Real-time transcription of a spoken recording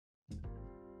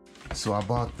So I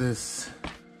bought this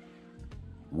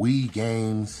Wii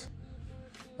Games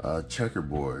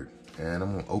checkerboard, and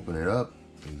I'm gonna open it up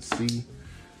and see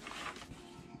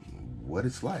what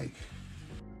it's like.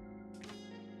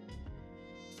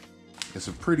 It's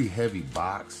a pretty heavy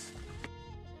box.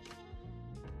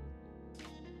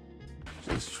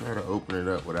 Just try to open it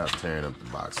up without tearing up the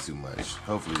box too much.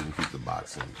 Hopefully we can keep the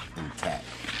box intact.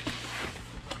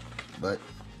 But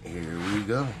here we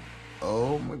go.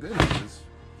 Oh my goodness, it's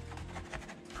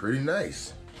pretty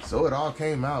nice. So it all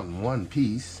came out in one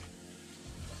piece.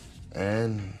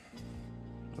 And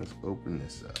let's open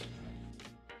this up.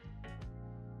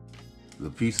 The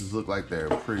pieces look like they're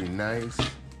pretty nice.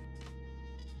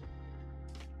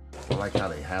 I like how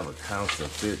they have a constant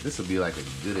fit. This would be like a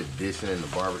good addition in the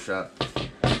barbershop.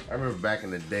 I remember back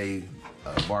in the day,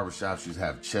 barbershops used to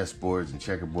have chessboards and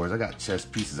checkerboards. I got chess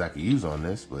pieces I could use on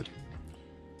this, but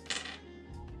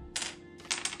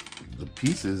the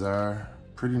pieces are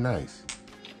pretty nice.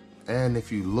 And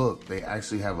if you look, they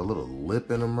actually have a little lip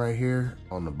in them right here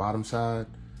on the bottom side,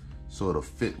 so it'll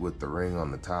fit with the ring on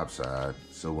the top side.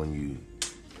 So when you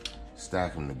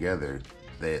stack them together,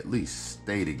 they at least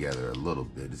stay together a little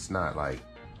bit. It's not like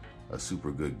a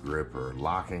super good grip or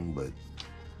locking, but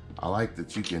I like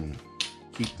that you can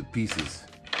keep the pieces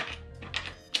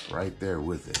right there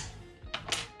with it.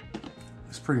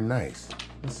 It's pretty nice.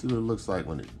 Let's see what it looks like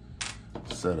when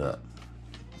it's set up.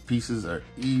 Pieces are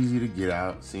easy to get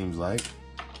out, seems like.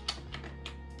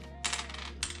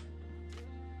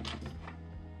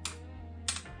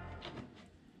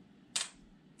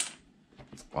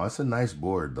 Oh, it's a nice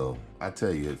board though. I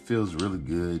tell you, it feels really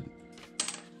good.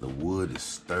 The wood is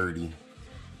sturdy.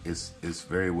 It's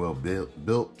very well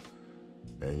built,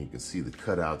 and you can see the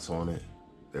cutouts on it.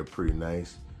 They're pretty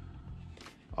nice.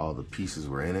 All the pieces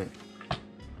were in it.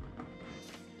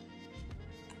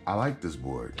 I like this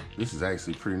board. This is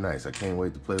actually pretty nice. I can't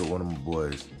wait to play with one of my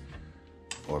boys,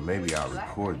 or maybe I'll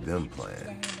record them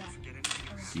playing.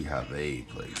 See how they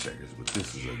play checkers. But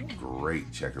this is a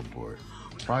great checkerboard.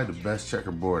 Probably the best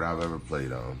checkerboard I've ever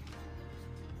played on.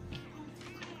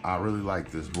 I really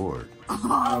like this board.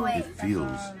 It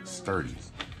feels sturdy.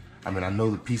 I mean, I know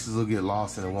the pieces will get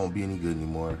lost and it won't be any good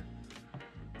anymore.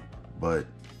 But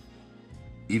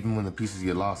even when the pieces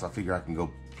get lost, I figure I can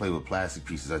go play with plastic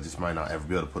pieces. I just might not ever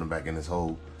be able to put them back in this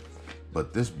hole.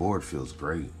 But this board feels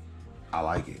great. I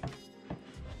like it.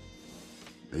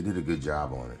 They did a good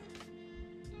job on it.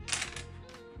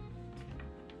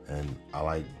 And I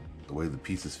like the way the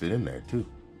pieces fit in there too.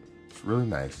 It's really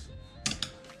nice.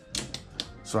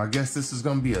 So I guess this is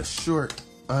gonna be a short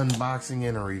unboxing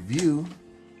and a review,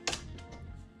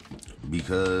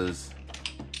 because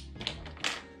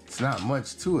it's not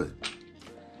much to it.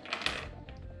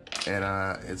 And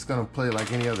it's gonna play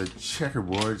like any other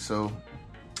checkerboard, so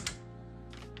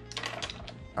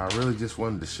I really just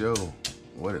wanted to show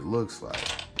what it looks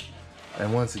like.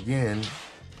 And once again,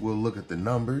 we'll look at the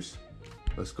numbers.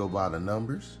 Let's go by the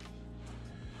numbers.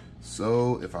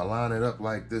 So if I line it up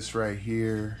like this right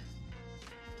here,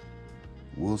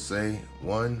 we'll say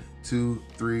 1, 2,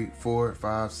 3, 4,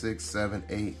 5, 6, 7,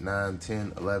 8, 9,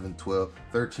 10, 11, 12,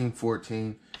 13,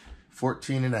 14,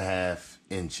 14 and a half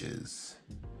inches.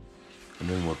 And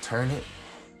then we'll turn it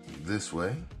this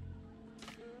way.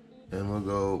 And we'll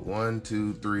go 1,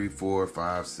 2, 3, 4,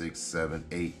 5, 6, 7,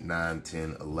 8, 9,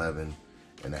 10, 11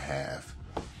 and a half.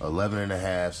 11 and a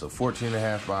half, so 14 and a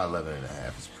half by 11 and a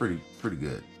half. It's pretty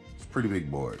good. It's a pretty big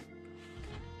board.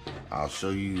 I'll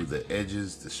show you the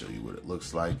edges to show you what it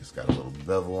looks like. It's got a little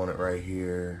bevel on it right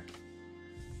here.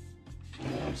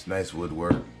 It's nice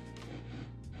woodwork.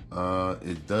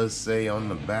 It does say on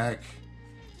the back,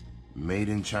 made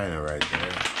in China right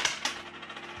there.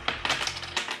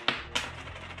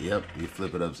 Yep, you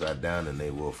flip it upside down and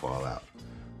they will fall out.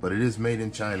 But it is made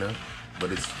in China,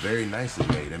 but it's very nicely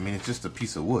made. I mean, it's just a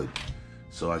piece of wood,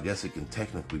 so I guess it can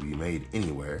technically be made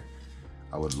anywhere.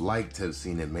 I would like to have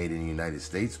seen it made in the United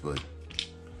States, but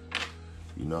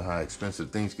you know how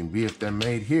expensive things can be if they're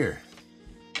made here.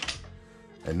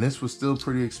 And this was still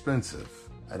pretty expensive.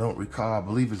 I don't recall, I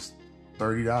believe it's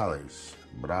 $30,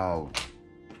 but I'll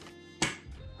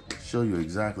show you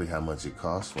exactly how much it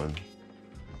costs when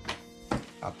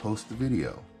I post the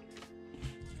video.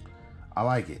 I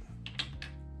like it.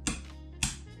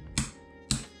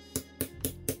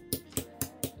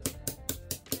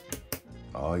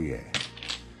 Oh yeah,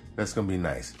 that's gonna be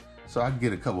nice. So I can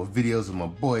get a couple of videos of my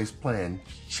boys playing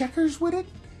checkers with it,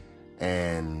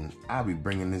 and I'll be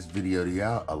bringing this video to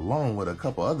y'all along with a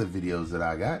couple other videos that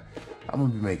I got. I'm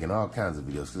gonna be making all kinds of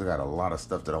videos because I got a lot of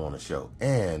stuff that I want to show,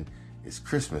 and it's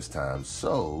Christmas time,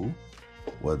 so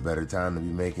what better time to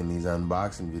be making these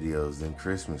unboxing videos than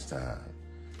Christmas time?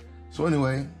 So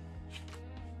anyway,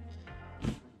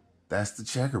 that's the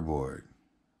checkerboard.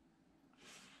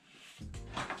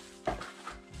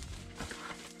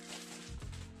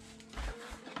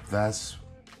 That's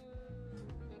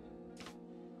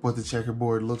what the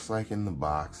checkerboard looks like in the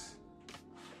box.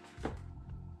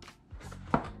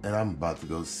 And I'm about to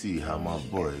go see how my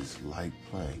boys like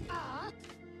playing it.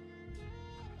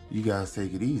 You guys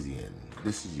take it easy, and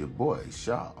this is your boy,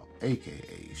 Shaw,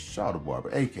 aka Shaw the Barber,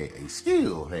 aka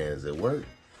Skill Hands at Work.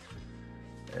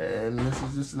 And this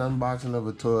is just an unboxing of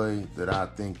a toy that I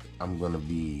think I'm gonna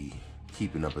be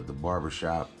keeping up at the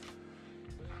barbershop.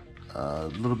 A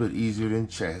little bit easier than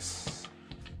chess.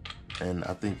 And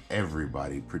I think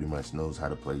everybody pretty much knows how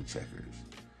to play checkers.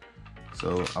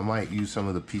 So I might use some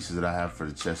of the pieces that I have for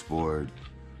the chessboard,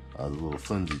 the little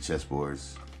flimsy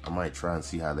chessboards. I might try and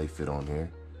see how they fit on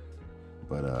here.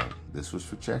 But this was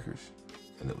for checkers,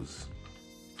 and it was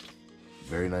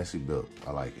very nicely built.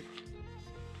 I like it.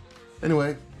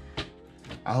 Anyway,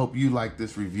 I hope you liked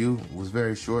this review. It was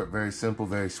very short, very simple,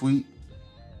 very sweet.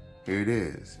 Here it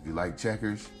is. If you like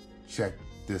checkers, check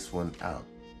this one out,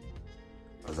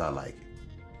 because I like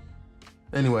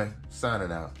it. Anyway,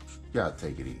 signing out. Y'all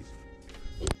take it easy.